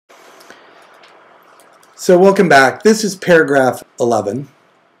So welcome back. This is paragraph 11.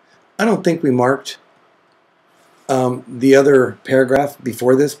 I don't think we marked the other paragraph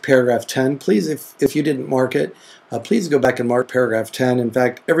before this, paragraph 10. Please, if you didn't mark it, please go back and mark paragraph 10. In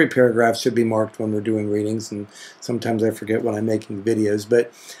fact, every paragraph should be marked when we're doing readings, and sometimes I forget when I'm making videos.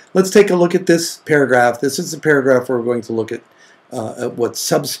 But let's take a look at this paragraph. This is the paragraph where we're going to look at what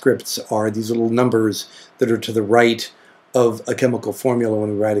subscripts are, these little numbers that are to the right of a chemical formula when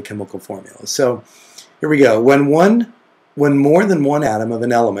we write a chemical formula. So here we go. When more than one atom of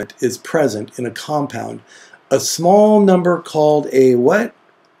an element is present in a compound, a small number called a what?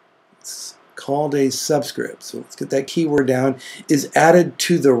 It's called a subscript. So let's get that keyword down, is added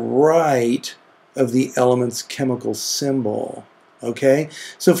to the right of the element's chemical symbol. Okay?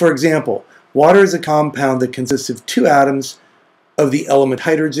 So for example, water is a compound that consists of two atoms of the element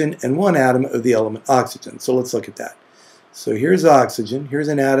hydrogen and one atom of the element oxygen. So let's look at that. So here's oxygen. Here's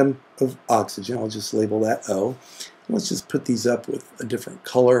an atom of oxygen. I'll just label that O. Let's just put these up with a different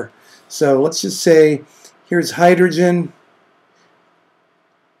color. So let's just say here's hydrogen,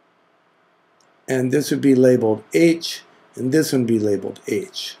 and this would be labeled H, and this one would be labeled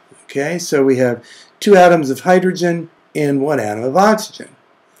H. Okay, so we have two atoms of hydrogen and one atom of oxygen.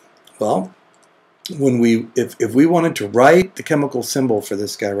 Well, if we wanted to write the chemical symbol for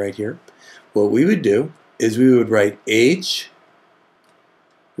this guy right here, what we would do is we would write H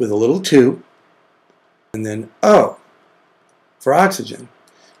with a little 2 and then O for oxygen.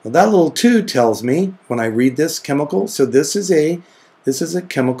 Well, that little 2 tells me when I read this chemical, so this is a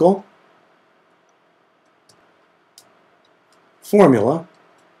chemical formula,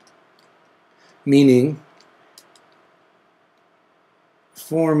 meaning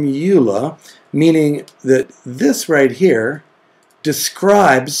that this right here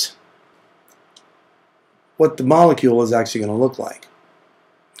describes what the molecule is actually going to look like.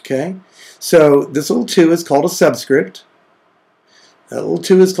 Okay? So this little 2 is called a subscript. That little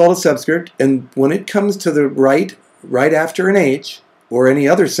 2 is called a subscript, and when it comes to the right after an H or any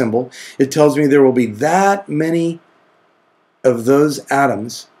other symbol, it tells me there will be that many of those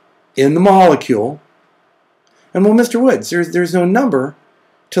atoms in the molecule. And well, Mr. Woods, there's no number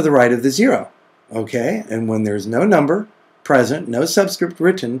to the right of the 0. Okay? And when there's no number present, no subscript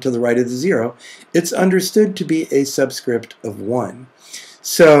written to the right of the 0, it's understood to be a subscript of 1.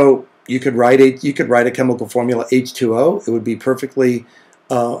 So you could write a chemical formula H2O. It would be perfectly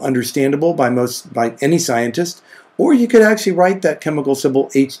understandable by any scientist. Or you could actually write that chemical symbol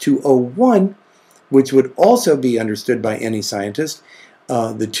H2O1, which would also be understood by any scientist.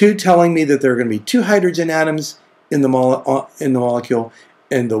 The 2 telling me that there are going to be 2 hydrogen atoms in the molecule,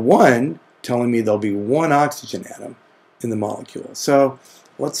 and the 1 telling me there'll be 1 oxygen atom in the molecule. So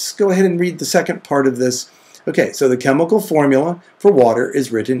let's go ahead and read the second part of this. Okay, so the chemical formula for water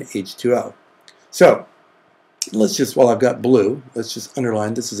is written H2O. So let's just, while I've got blue, let's just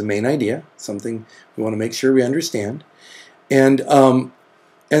underline this is a main idea, something we want to make sure we understand. And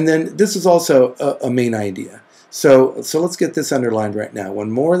then this is also a main idea. So let's get this underlined right now.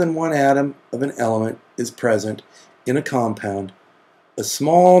 When more than one atom of an element is present in a compound, a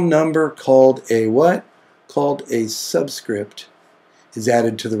small number called a what? Called a subscript is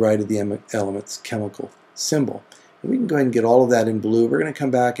added to the right of the element's chemical symbol. And we can go ahead and get all of that in blue. We're going to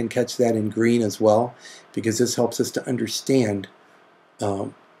come back and catch that in green as well, because this helps us to understand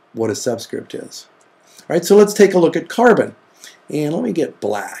what a subscript is. All right, so let's take a look at carbon. And let me get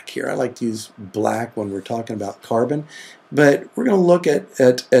black here. I like to use black when we're talking about carbon. But we're going to look at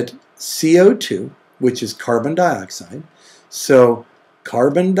CO2, which is carbon dioxide. So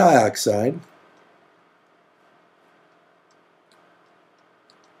carbon dioxide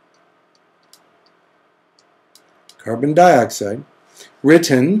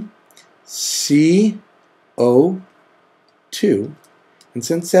written CO2, and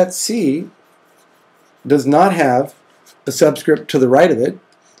since that C does not have a subscript to the right of it,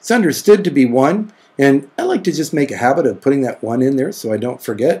 it's understood to be 1, and I like to just make a habit of putting that 1 in there so I don't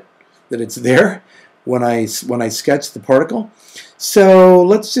forget that it's there when I sketch the particle. So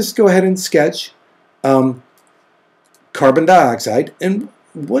let's just go ahead and sketch carbon dioxide, and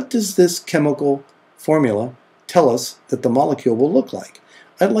what does this chemical formula tell us that the molecule will look like?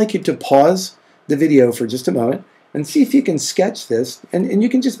 I'd like you to pause the video for just a moment and see if you can sketch this, and you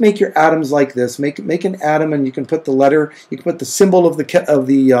can just make your atoms like this. Make an atom, and you can put the letter, you can put the symbol of the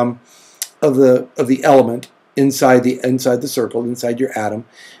element inside the circle, inside your atom,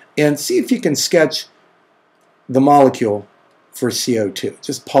 and see if you can sketch the molecule for CO2.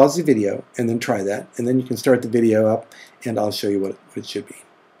 Just pause the video and then try that, and then you can start the video up, and I'll show you what it should be.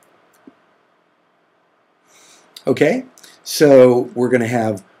 Okay, so we're going to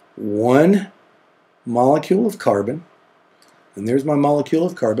have one molecule of carbon. And there's my molecule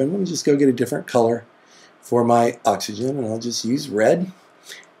of carbon. Let me just go get a different color for my oxygen, and I'll just use red.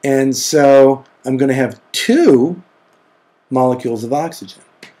 And so I'm going to have 2 molecules of oxygen.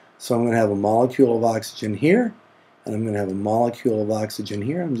 So I'm going to have a molecule of oxygen here, and I'm going to have a molecule of oxygen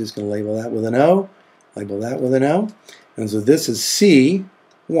here. I'm just going to label that with an O, label that with an O. And so this is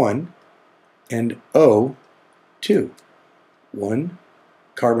C1 and O2. 1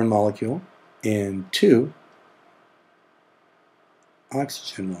 carbon molecule and 2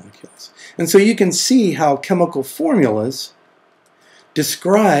 oxygen molecules. And so you can see how chemical formulas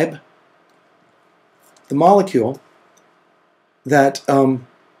describe the molecule that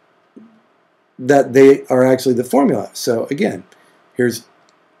that they are actually the formula. So again, here's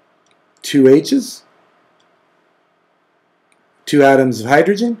 2 H's, 2 atoms of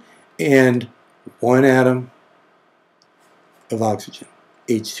hydrogen, and 1 atom of oxygen,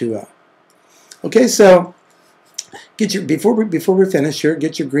 H2O. Okay, so get your before we finish here,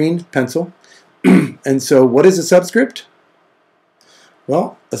 get your green pencil. And so, what is a subscript?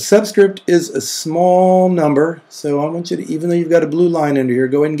 Well, a subscript is a small number. So I want you to, even though you've got a blue line under here,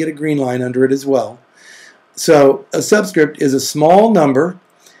 go ahead and get a green line under it as well. So a subscript is a small number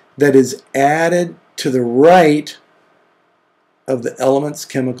that is added to the right of the element's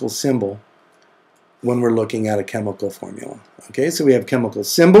chemical symbol when we're looking at a chemical formula. Okay, so we have chemical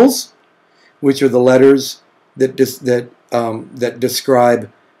symbols, which are the letters that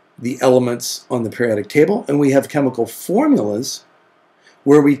describe the elements on the periodic table, and we have chemical formulas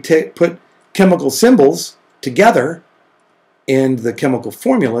where we put chemical symbols together, and the chemical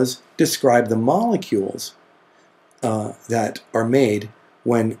formulas describe the molecules that are made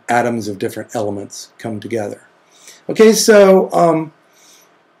when atoms of different elements come together. Okay, so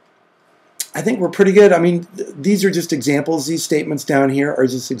I think we're pretty good. I mean, these are just examples. These statements down here are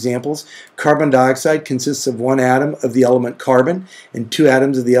just examples. Carbon dioxide consists of 1 atom of the element carbon and 2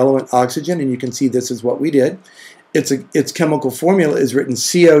 atoms of the element oxygen, and you can see this is what we did. Its chemical formula is written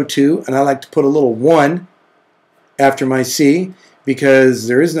CO2, and I like to put a little 1 after my C because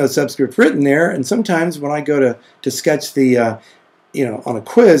there is no subscript written there, and sometimes when I go to sketch the on a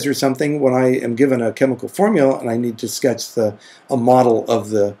quiz or something, when I am given a chemical formula and I need to sketch a model of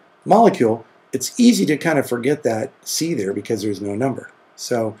the molecule, it's easy to kind of forget that C there because there's no number.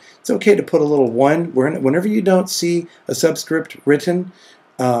 So it's okay to put a little 1 whenever you don't see a subscript written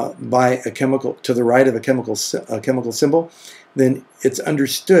by a chemical to the right of a chemical symbol, then it's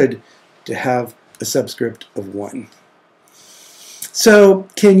understood to have a subscript of 1. So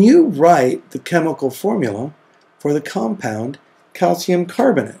can you write the chemical formula for the compound calcium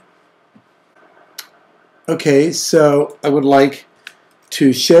carbonate? Okay, so I would like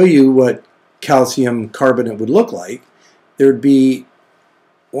to show you what calcium carbonate would look like. There would be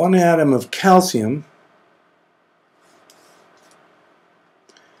 1 atom of calcium,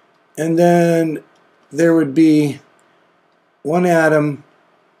 and then there would be an atom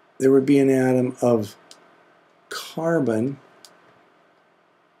of carbon,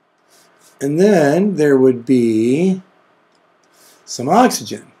 and then there would be some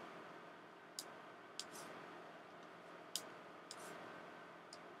oxygen.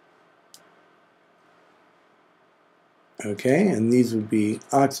 Okay, and these would be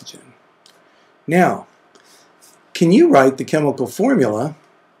oxygen. Now, can you write the chemical formula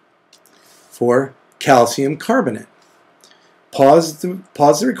for calcium carbonate? Pause the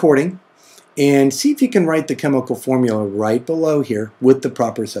recording and see if you can write the chemical formula right below here with the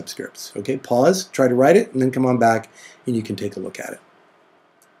proper subscripts. Okay, pause, try to write it, and then come on back and you can take a look at it.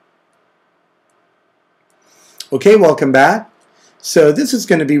 Okay, welcome back. So this is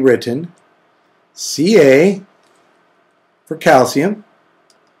going to be written Ca for calcium,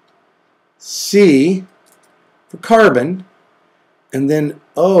 C for carbon, and then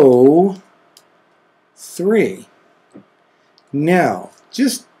O3. Now,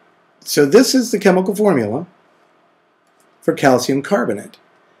 so this is the chemical formula for calcium carbonate.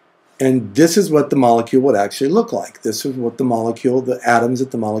 And this is what the molecule would actually look like. This is what the atoms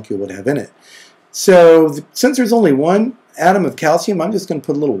that the molecule would have in it. So since there's only 1 atom of calcium, I'm just going to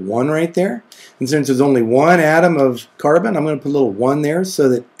put a little 1 right there. And since there's only 1 atom of carbon, I'm going to put a little 1 there so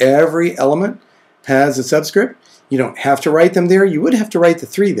that every element has a subscript. You don't have to write them there. You would have to write the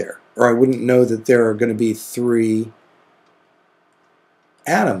 3 there, or I wouldn't know that there are going to be 3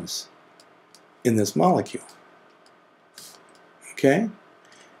 atoms in this molecule. Okay?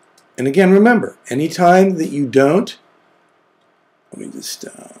 And again, remember, anytime that you don't, let me just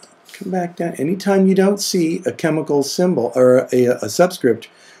come back down. Anytime you don't see a chemical symbol or a subscript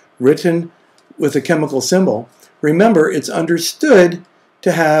written with a chemical symbol, remember it's understood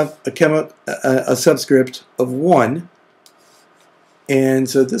to have a subscript of 1. And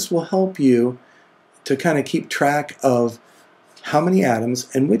so this will help you to kind of keep track of how many atoms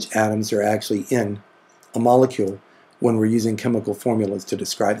and which atoms are actually in a molecule when we're using chemical formulas to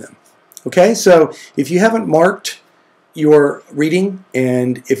describe them. Okay, so if you haven't marked your reading,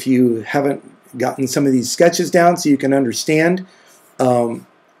 and if you haven't gotten some of these sketches down so you can understand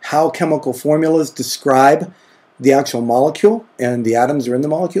how chemical formulas describe the actual molecule and the atoms are in the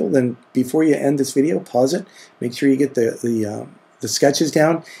molecule, then before you end this video, pause it. Make sure you get the sketches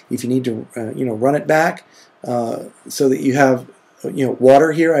down. If you need to, run it back so that you have,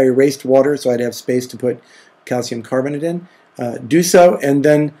 water here. I erased water so I'd have space to put calcium carbonate in. Do so, and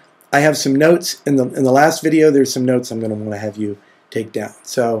then I have some notes in the last video. There's some notes I'm going to want to have you take down.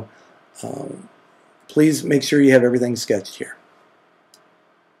 So please make sure you have everything sketched here.